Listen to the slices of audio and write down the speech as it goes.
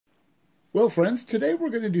Well, friends, today we're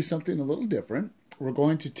going to do something a little different. We're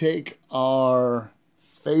going to take our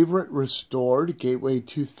favorite restored Gateway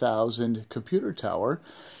 2000 computer tower,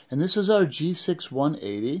 and this is our G6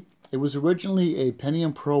 180. It was originally a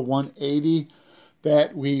Pentium Pro 180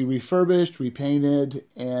 that we refurbished, repainted,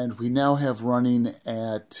 and we now have running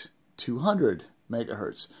at 200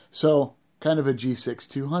 megahertz. So kind of a G6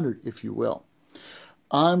 200, if you will.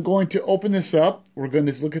 I'm going to open this up. We're going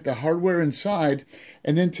to look at the hardware inside.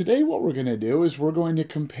 And then today what we're going to do is we're going to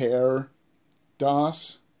compare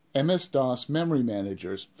MS-DOS memory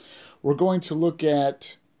managers. We're going to look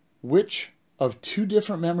at which of two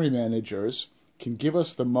different memory managers can give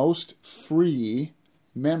us the most free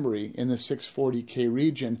memory in the 640K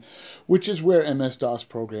region, which is where MS-DOS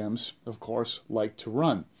programs, of course, like to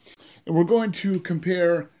run. And we're going to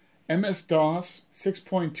compare MS-DOS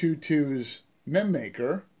 6.22's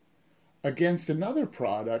Memmaker against another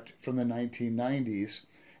product from the 1990s,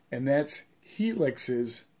 and that's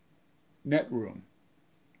Helix's Netroom.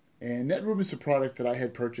 And Netroom is a product that I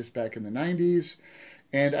had purchased back in the 90s,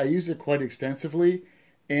 and I used it quite extensively,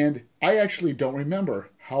 and I actually don't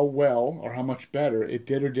remember how well or how much better it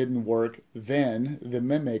did or didn't work than the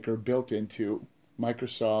Memmaker built into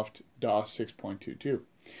Microsoft DOS 6.22.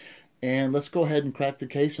 And let's go ahead and crack the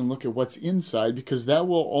case and look at what's inside, because that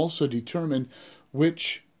will also determine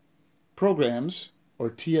which programs, or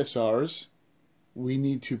TSRs, we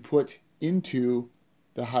need to put into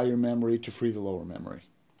the higher memory to free the lower memory.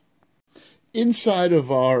 Inside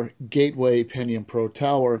of our Gateway Pentium Pro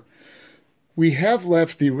tower, we have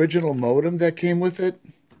left the original modem that came with it,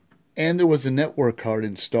 and there was a network card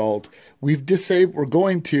installed. We're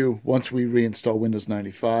going to, once we reinstall Windows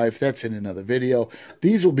 95, that's in another video.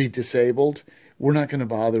 These will be disabled. We're not going to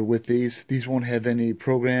bother with these. These won't have any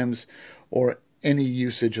programs or any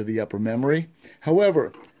usage of the upper memory.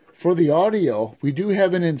 However, for the audio, we do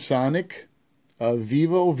have an Ensoniq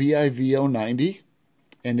Vivo VIVO90,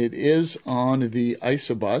 and it is on the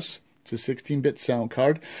Isobus. It's a 16-bit sound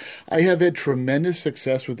card. I have had tremendous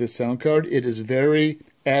success with this sound card. It is very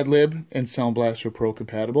AdLib and Sound Blaster Pro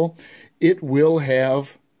compatible. It will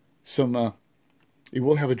have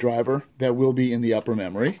a driver that will be in the upper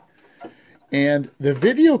memory. And the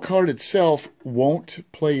video card itself won't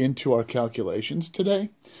play into our calculations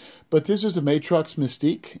today. But this is a Matrox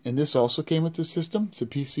Mystique, and this also came with the system. It's a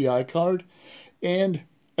PCI card. And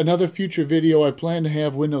another future video, I plan to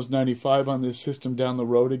have Windows 95 on this system down the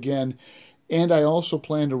road again. And I also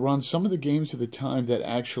plan to run some of the games at the time that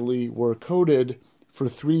actually were coded for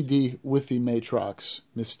 3D with the Matrox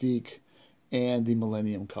Mystique and the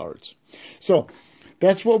Millennium cards. So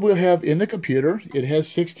that's what we'll have in the computer. It has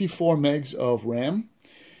 64 megs of RAM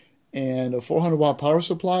and a 400 watt power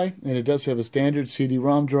supply, and it does have a standard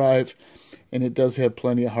CD-ROM drive, and it does have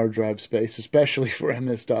plenty of hard drive space, especially for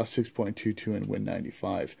MS-DOS 6.22 and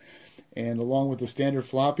Win95. And along with the standard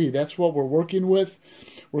floppy, that's what we're working with.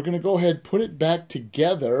 We're going to go ahead and put it back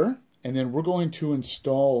together, and then we're going to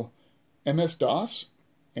install MS-DOS,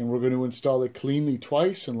 and we're going to install it cleanly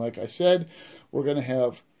twice. And like I said, we're going to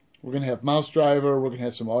have mouse driver, we're going to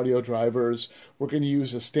have some audio drivers, we're going to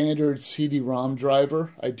use a standard CD-ROM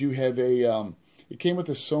driver. I do have it came with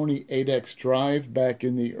a Sony 8X drive back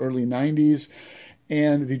in the early 90s,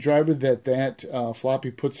 and the driver that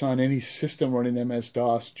floppy puts on any system running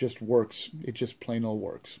MS-DOS just works. It just plain old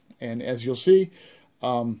works. And as you'll see,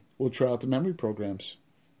 we'll try out the memory programs.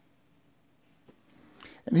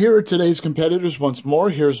 And here are today's competitors once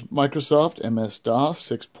more. Here's Microsoft MS-DOS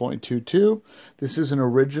 6.22. This is an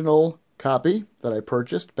original copy that I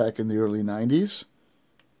purchased back in the early 90s.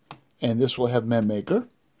 And this will have Memmaker.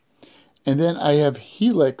 And then I have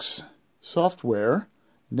Helix software,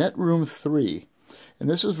 Netroom 3. And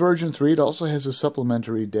this is version 3. It also has a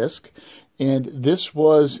supplementary disk. And this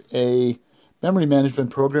was a memory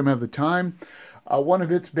management program of the time. One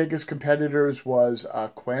of its biggest competitors was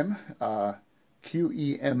QEMM.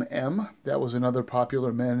 QEMM. That was another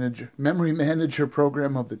popular memory manager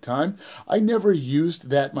program of the time. I never used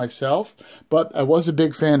that myself, but I was a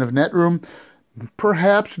big fan of Netroom,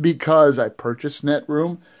 perhaps because I purchased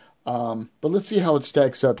Netroom. But let's see how it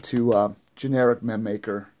stacks up to generic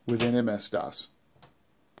Memmaker within MS-DOS.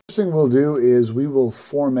 First thing we'll do is we will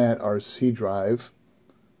format our C drive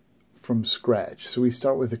from scratch. So we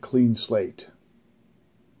start with a clean slate.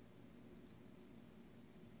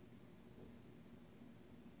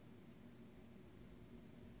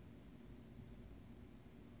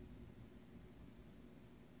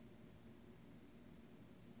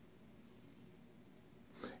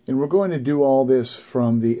 And we're going to do all this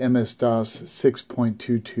from the MS-DOS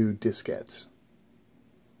 6.22 diskettes.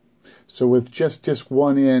 So with just disk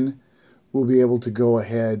 1 in, we'll be able to go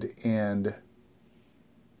ahead and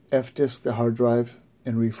F-disk the hard drive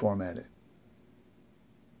and reformat it.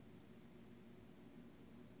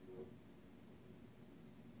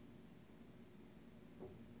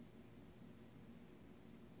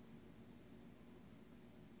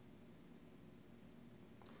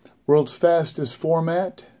 World's fastest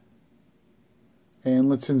format, and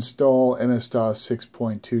let's install MS-DOS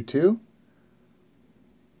 6.22.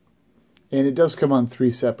 And it does come on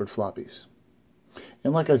 3 separate floppies.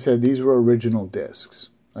 And like I said, these were original disks.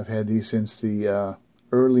 I've had these since the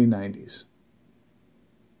early 90s.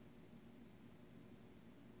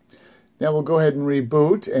 Now we'll go ahead and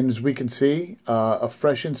reboot, and as we can see, a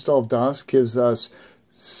fresh install of DOS gives us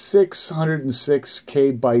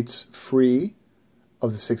 606K bytes free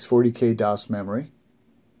of the 640K DOS memory.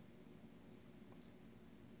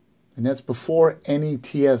 And that's before any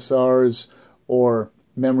TSRs or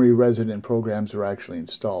memory resident programs are actually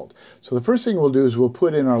installed. So the first thing we'll do is we'll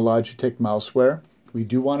put in our Logitech mouseware. We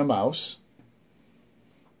do want a mouse.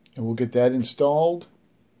 And we'll get that installed.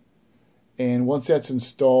 And once that's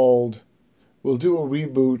installed, we'll do a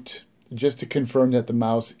reboot just to confirm that the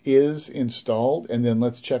mouse is installed. And then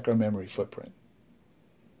let's check our memory footprint.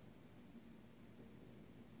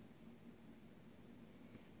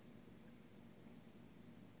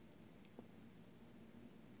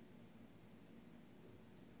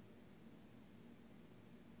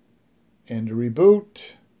 And to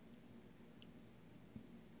reboot.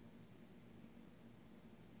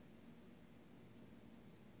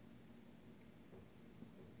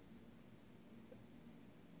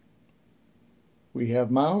 We have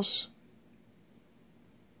mouse.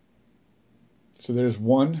 So there's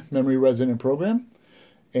one memory resident program.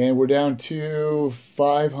 And we're down to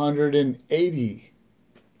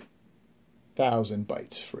 580,000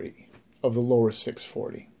 bytes free of the lower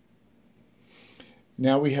 640.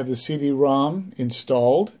 Now we have the CD-ROM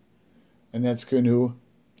installed, and that's going to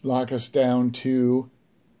lock us down to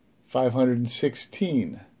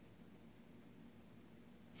 516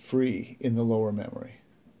 free in the lower memory.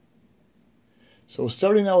 So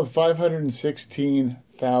starting out with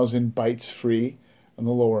 516,000 bytes free on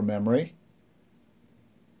the lower memory.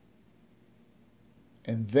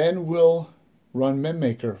 And then we'll run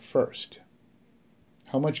Memmaker first.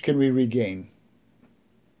 How much can we regain?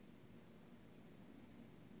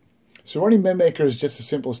 So running Memmaker is just as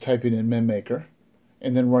simple as typing in Memmaker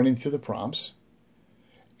and then running through the prompts.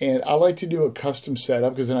 And I like to do a custom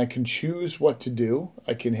setup because then I can choose what to do.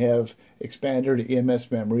 I can have expander to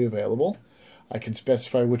EMS memory available. I can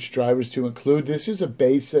specify which drivers to include. This is a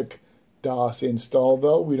basic DOS install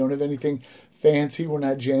though. We don't have anything fancy. We're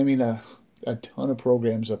not jamming a ton of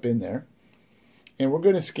programs up in there. And we're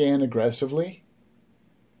going to scan aggressively.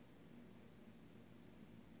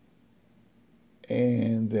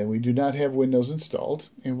 And then we do not have Windows installed.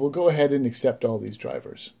 And we'll go ahead and accept all these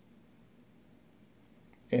drivers.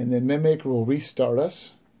 And then Memmaker will restart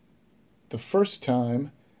us the first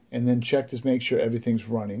time and then check to make sure everything's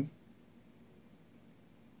running.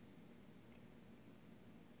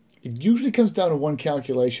 It usually comes down to one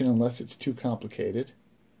calculation unless it's too complicated.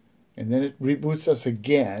 And then it reboots us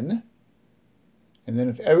again. And then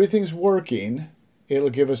if everything's working, it'll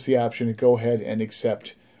give us the option to go ahead and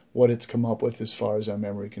accept what it's come up with as far as our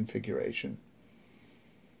memory configuration.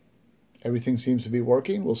 Everything seems to be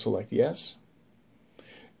working. We'll select yes.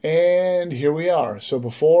 And here we are. So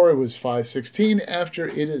before it was 516, after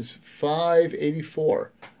it is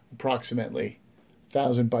 584 approximately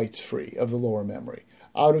 1,000 bytes free of the lower memory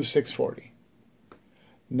out of 640.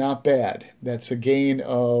 Not bad. That's a gain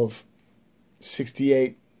of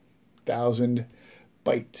 68,000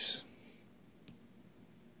 bytes.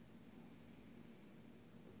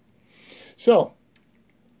 So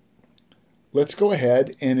let's go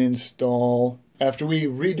ahead and install, after we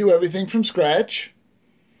redo everything from scratch.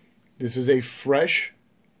 This is a fresh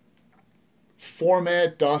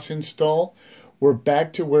format DOS install. We're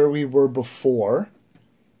back to where we were before,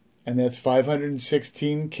 and that's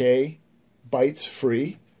 516K bytes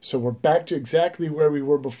free. So we're back to exactly where we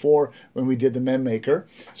were before when we did the Memmaker.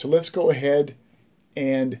 So let's go ahead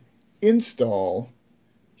and install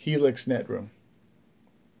Helix Netroom.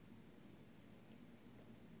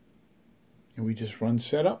 And we just run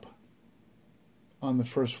setup on the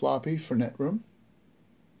first floppy for Netroom.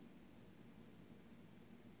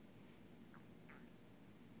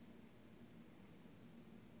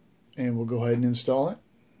 And we'll go ahead and install it.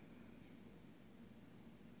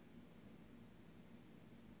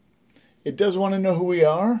 It does want to know who we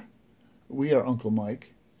are. We are Uncle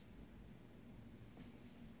Mike.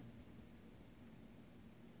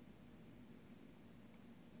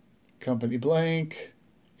 Company blank.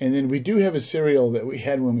 And then we do have a serial that we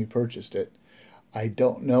had when we purchased it. I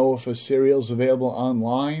don't know if a serial is available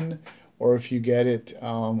online or if you get it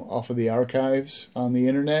off of the archives on the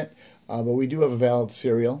internet, but we do have a valid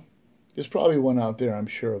serial. There's probably one out there, I'm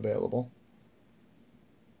sure, available.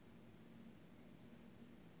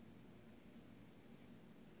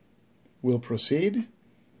 We'll proceed.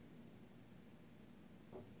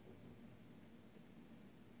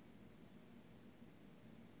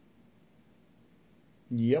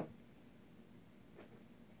 Yep.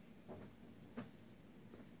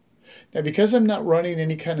 Now, because I'm not running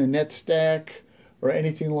any kind of net stack or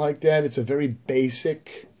anything like that, it's a very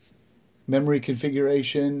basic memory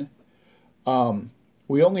configuration.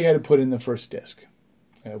 We only had to put in the first disk.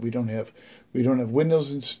 We don't have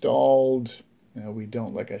Windows installed. We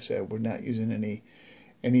don't, like I said, we're not using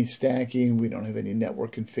any stacking. We don't have any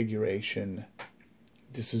network configuration.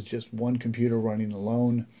 This is just one computer running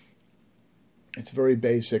alone. It's very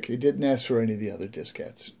basic. It didn't ask for any of the other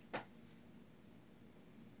diskettes.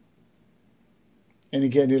 And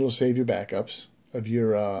again, it'll save your backups of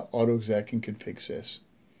your autoexec and config sys.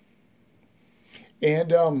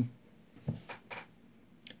 And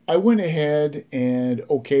I went ahead and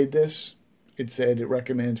okayed this. It said it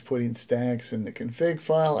recommends putting stacks in the config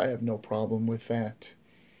file. I have no problem with that.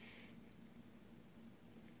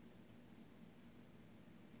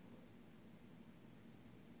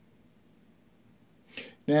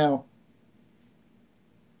 Now,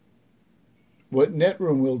 what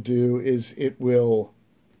Netroom will do is it will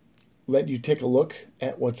let you take a look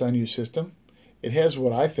at what's on your system. It has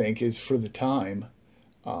what I think is, for the time,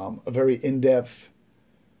 a very in-depth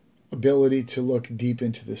ability to look deep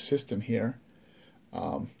into the system here.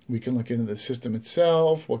 We can look into the system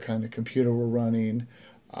itself, what kind of computer we're running,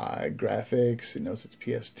 graphics. It knows it's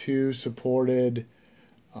PS2 supported.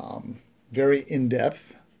 Very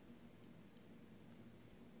in-depth.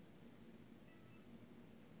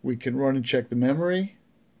 We can run and check the memory.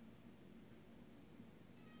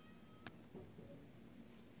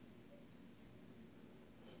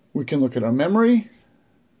 We can look at our memory.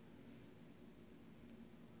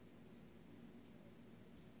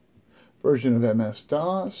 Version of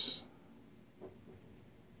MS-DOS.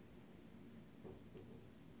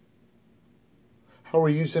 How we're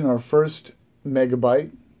using our first megabyte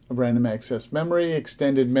of random access memory,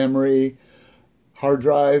 extended memory, hard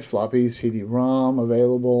drive, floppy, CD-ROM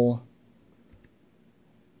available,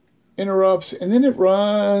 interrupts, and then it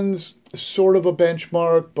runs sort of a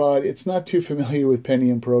benchmark, but it's not too familiar with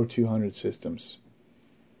Pentium Pro 200 systems.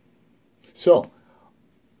 So,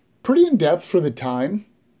 pretty in-depth for the time.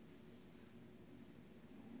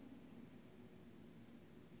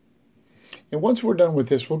 And once we're done with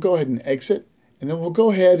this, we'll go ahead and exit, and then we'll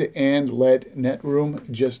go ahead and let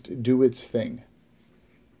Netroom just do its thing.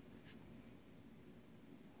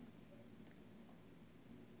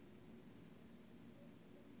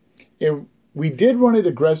 We did run it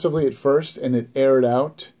aggressively at first, and it aired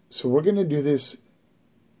out. So we're going to do this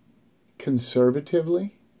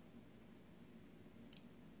conservatively.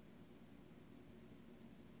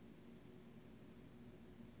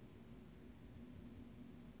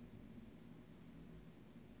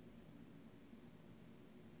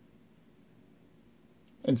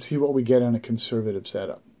 And see what we get on a conservative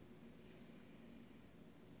setup.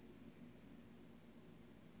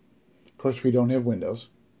 Of course, we don't have Windows.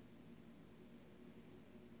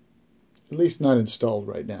 At least not installed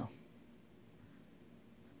right now.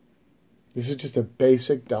 This is just a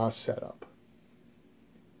basic DOS setup.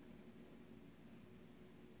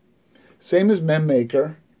 Same as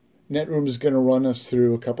Memmaker, Netroom is going to run us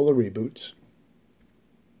through a couple of reboots.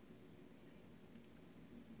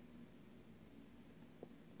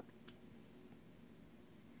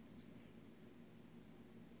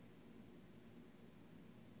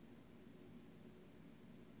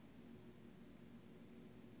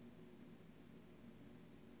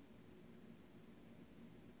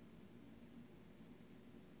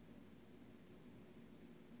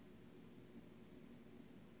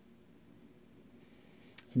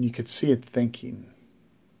 And you could see it thinking.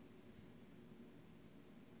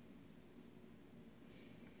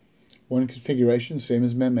 One configuration, same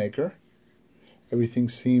as Memmaker. Everything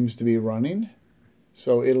seems to be running.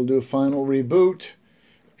 So it'll do a final reboot,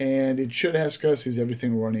 and it should ask us, is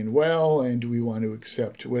everything running well, and do we want to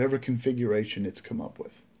accept whatever configuration it's come up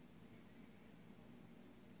with.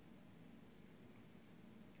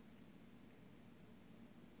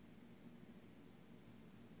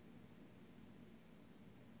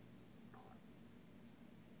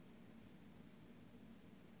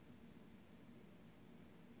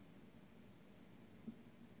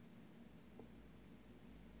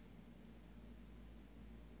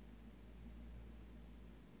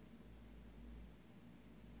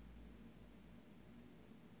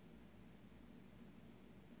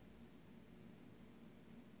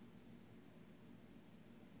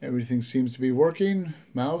 Everything seems to be working.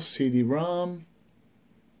 Mouse, CD-ROM,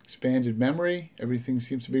 expanded memory, everything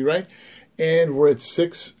seems to be right. And we're at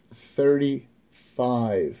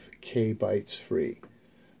 635 kbytes free.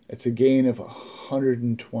 That's a gain of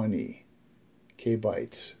 120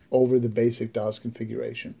 kbytes over the basic DOS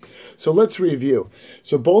configuration. So let's review.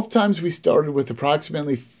 So both times we started with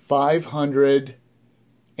approximately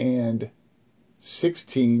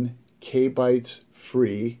 516 kbytes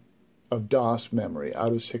free of DOS memory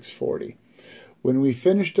out of 640. When we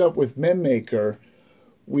finished up with Memmaker,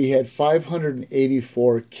 we had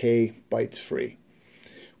 584 kbytes free.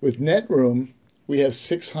 With Netroom, we have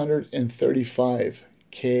 635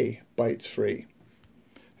 kbytes free.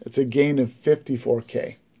 It's a gain of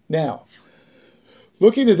 54K. Now,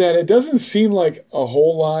 looking at that, it doesn't seem like a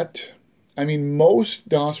whole lot. I mean, most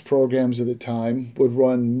DOS programs at the time would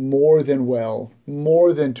run more than well,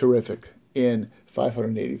 more than terrific in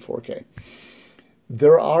 584K.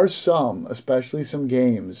 There are some, especially some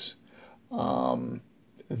games,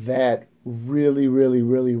 that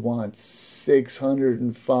really want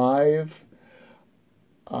 605.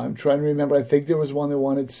 I'm trying to remember. I think there was one that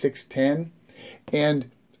wanted 610.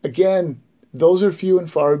 And again, those are few and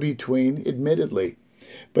far between, admittedly.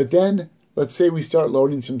 But then, let's say we start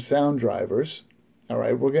loading some sound drivers. All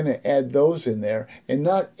right, we're going to add those in there. And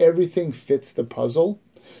not everything fits the puzzle.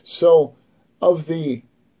 So, of the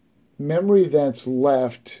memory that's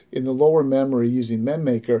left in the lower memory using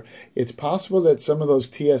Memmaker, it's possible that some of those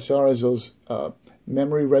TSRs, those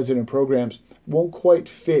memory resident programs, won't quite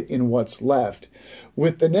fit in what's left.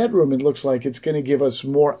 With the Netroom, it looks like it's going to give us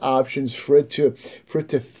more options for it to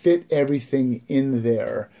fit everything in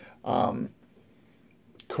there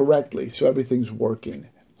correctly, so everything's working.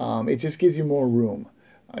 It just gives you more room.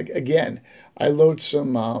 Again, I load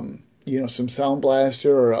some some Sound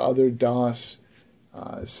Blaster or other DOS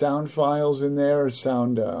sound files in there,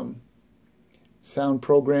 sound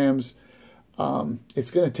programs.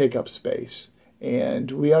 It's going to take up space.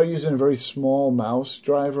 And we are using a very small mouse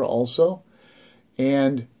driver also.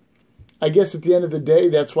 And I guess at the end of the day,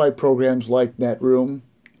 that's why programs like Netroom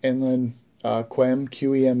and then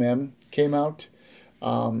QEMM came out,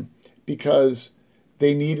 because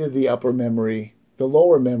they needed the upper memory, the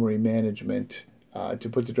lower memory management to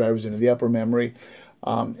put the drivers into the upper memory.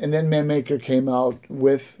 And then Memmaker came out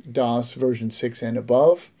with DOS version 6 and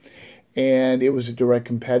above. And it was a direct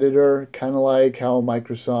competitor, kind of like how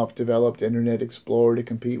Microsoft developed Internet Explorer to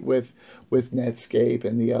compete with Netscape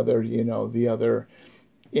and the other, the other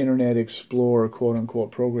Internet Explorer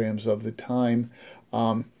quote-unquote programs of the time.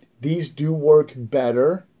 These do work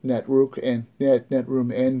better, Netroom and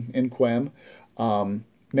QEM.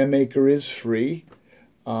 Memmaker is free,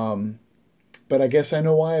 but I guess I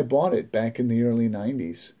know why I bought it back in the early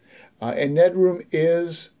 90s. And Netroom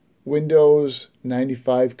is Windows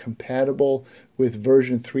 95 compatible with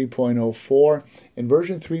version 3.04, and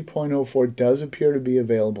version 3.04 does appear to be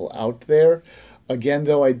available out there. Again,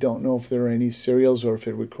 though, I don't know if there are any serials or if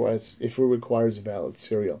it requires a valid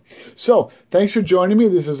serial. So, thanks for joining me.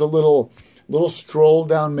 This is a little stroll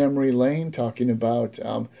down memory lane talking about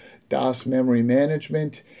DOS memory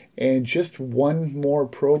management and just one more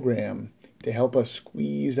program to help us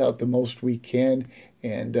squeeze out the most we can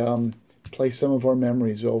and play some of our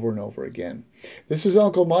memories over and over again. This is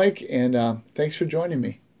Uncle Mike, and thanks for joining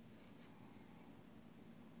me.